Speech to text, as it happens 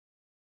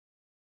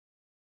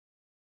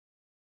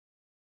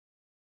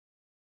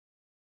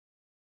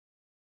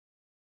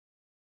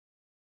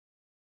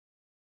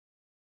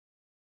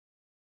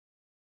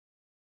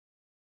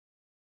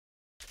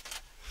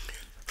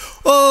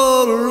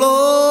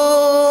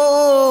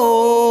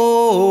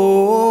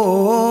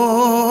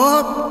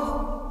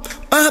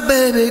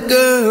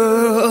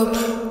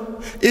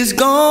is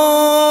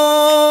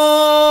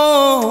gone.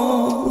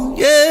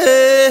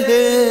 Yeah,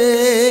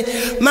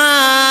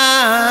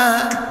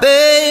 my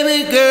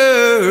baby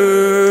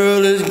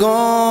girl is gone.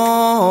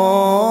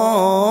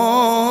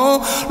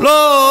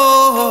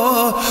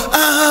 Lord,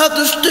 I have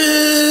to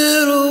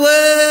steal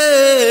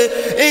away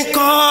and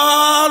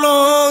call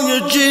on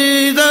you,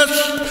 Jesus,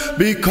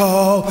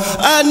 because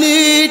I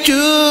need you,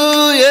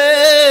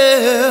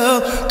 yeah,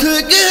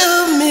 to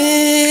give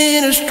me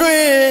the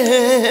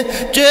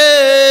strength,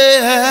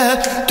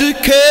 yeah, to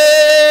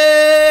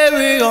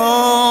carry on.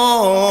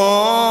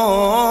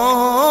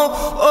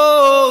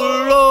 Oh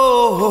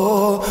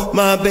Lord,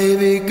 my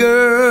baby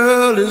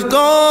girl is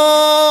gone.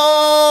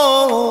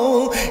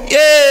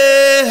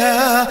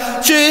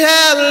 Yeah, she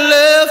has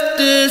left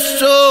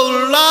this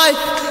old life.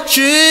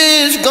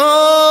 She's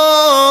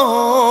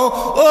gone.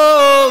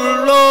 Oh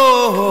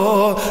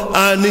Lord,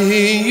 I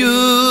need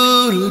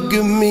you to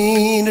give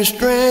me the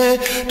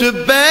strength to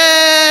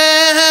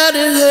bear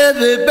this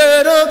heavy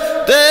burden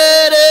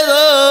that is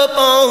up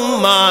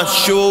on my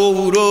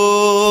shoulder.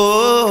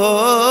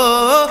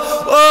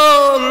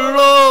 Oh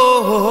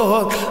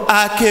Lord,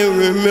 I can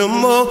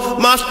remember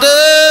my stepfather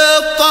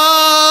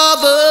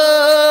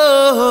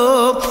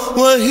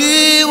when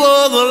he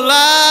was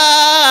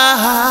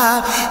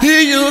alive.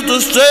 He used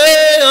to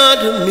say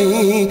unto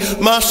me,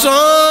 my son,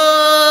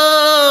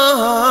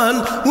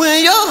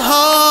 when your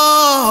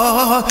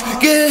heart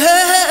get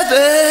heavy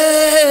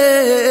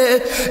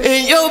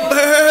and your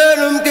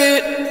burden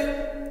get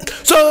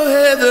so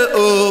heavy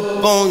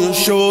up on your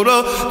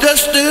shoulder,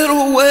 just steal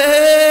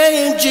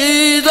away in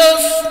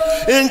Jesus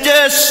and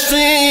just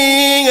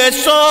sing a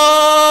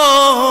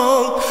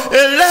song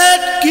and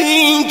let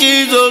King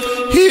Jesus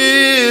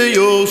hear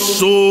your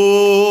soul.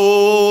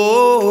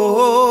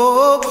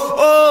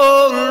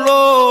 Oh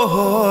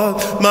Lord,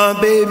 my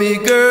baby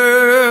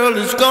girl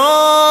is gone,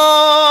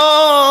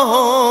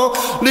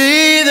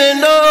 leaving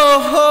no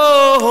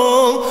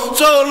home,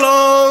 so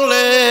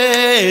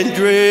lonely and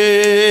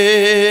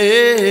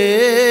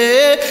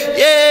dread.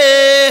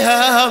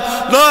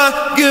 Yeah, Lord,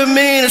 give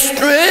me the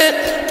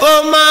strength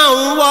for my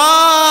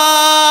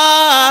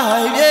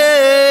wife.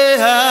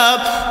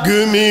 Yeah,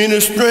 give me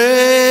the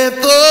strength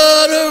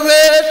for the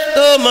rest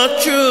of my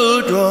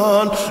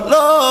children.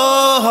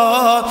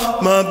 Lord,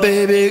 my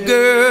baby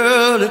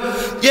girl,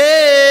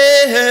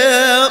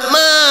 yeah,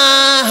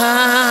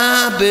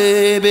 my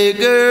baby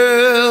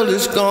girl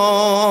is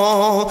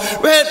gone.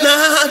 Right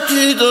now,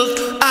 Jesus,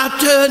 I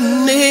just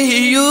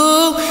need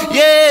you.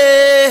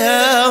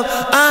 Yeah,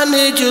 I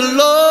need you,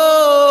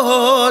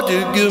 Lord,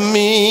 to give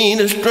me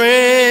the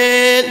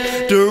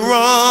strength to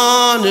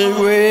run and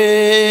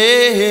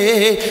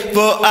race.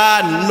 For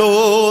I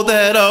know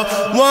that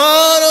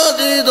one of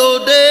these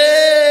old days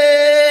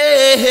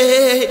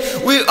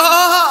we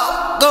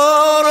all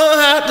gonna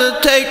have to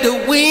take the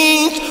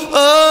wings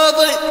of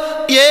it.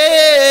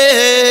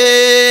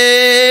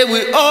 Yeah,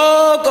 we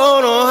all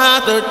gonna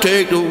have to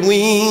take the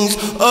wings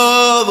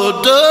of a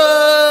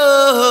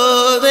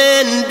dove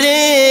and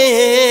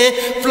then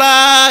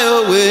fly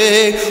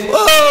away.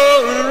 Oh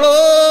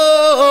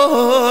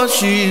Lord,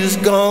 she's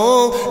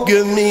gone.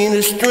 Give me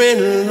the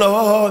strength,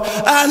 Lord.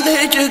 I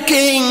need you,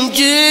 King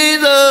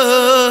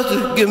Jesus,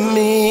 to give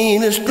me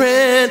the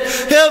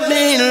strength. Help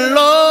me,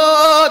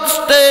 Lord, to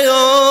stay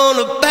on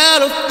the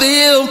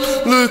battlefield,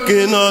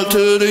 looking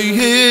unto the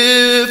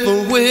hill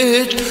from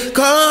which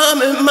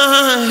cometh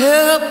my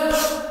help.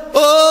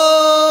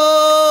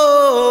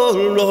 Oh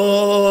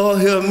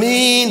Lord, help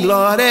me,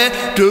 Lord,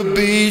 to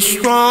be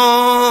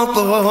strong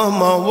for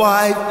my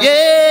wife.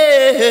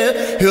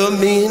 Yeah, help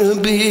me to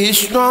be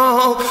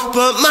strong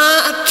for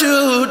my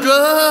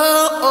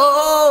children.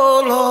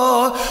 Oh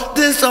Lord,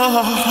 this a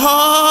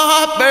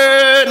hard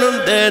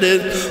burden that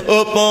is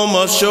up on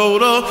my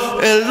shoulder,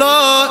 and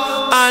Lord,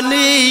 I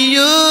need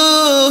you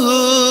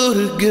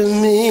to give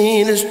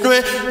me the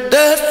strength.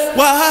 That's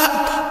why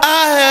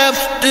I have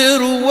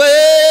stood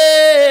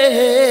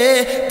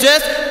away,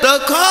 just to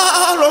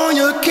call on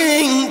you,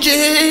 King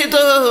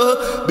Jesus,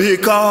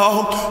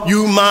 because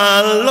you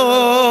my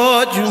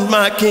Lord, you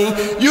my King,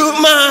 you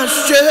my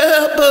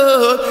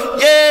shepherd.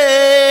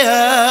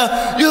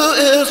 Yeah, you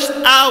is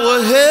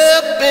our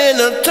help in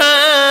the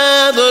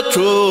time of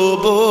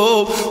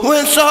trouble.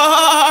 When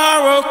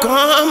sorrow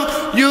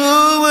comes, you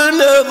will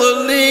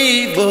never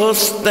leave us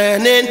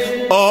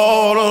standing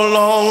all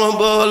alone.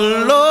 But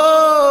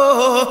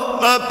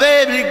Lord, my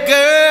baby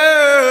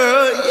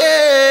girl,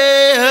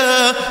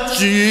 yeah,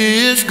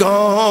 she is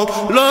gone.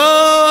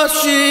 Lord,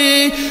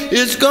 she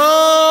is gone.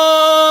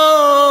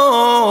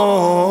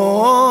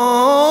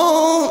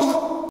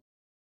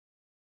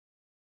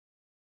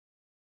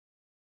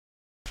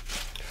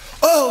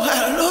 Oh,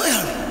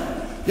 hallelujah.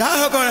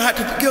 Y'all are going to have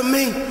to forgive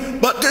me,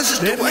 but this is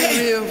the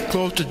way live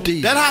close to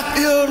thee. that I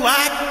feel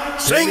like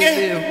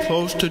singing Live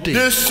close to thee.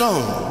 this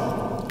song.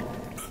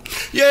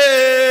 Yeah,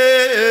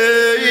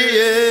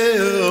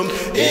 yeah,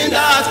 and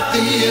I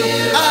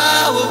feel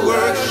I will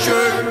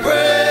worship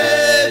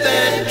brave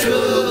and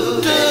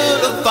true to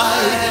the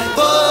fight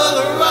for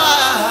the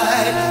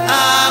right.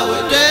 I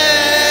will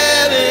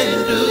dare in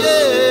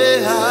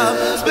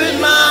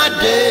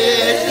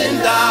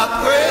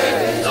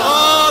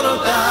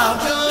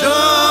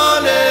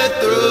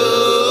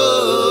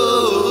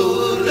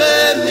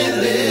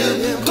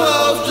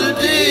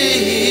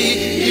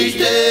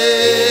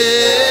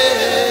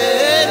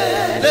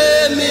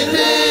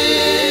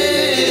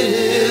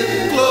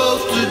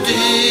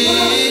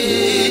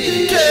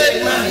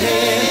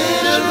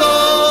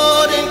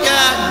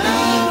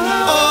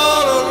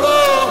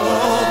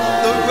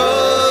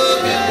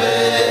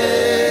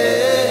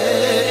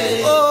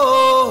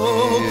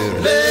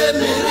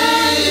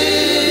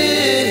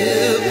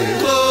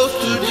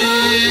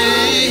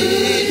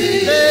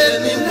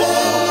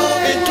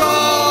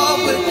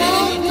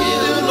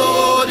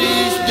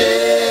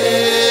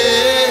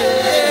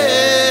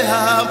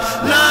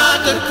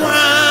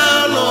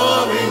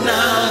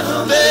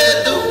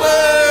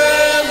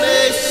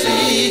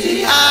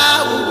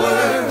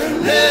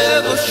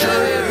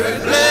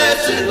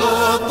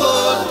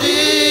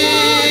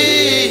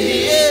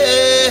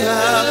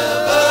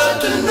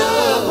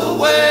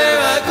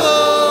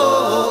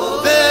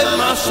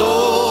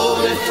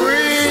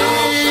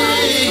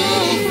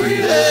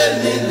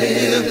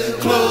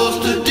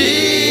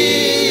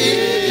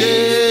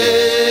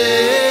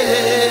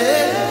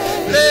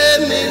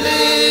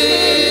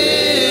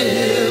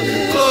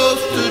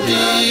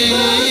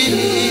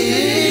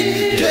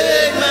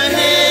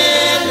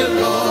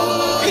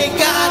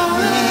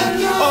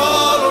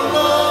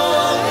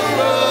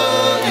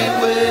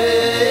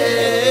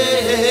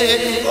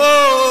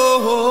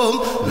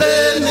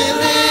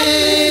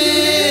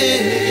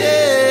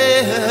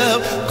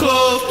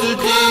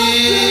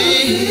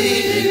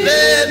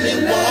me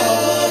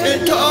walk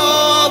and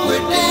talk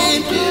with thee.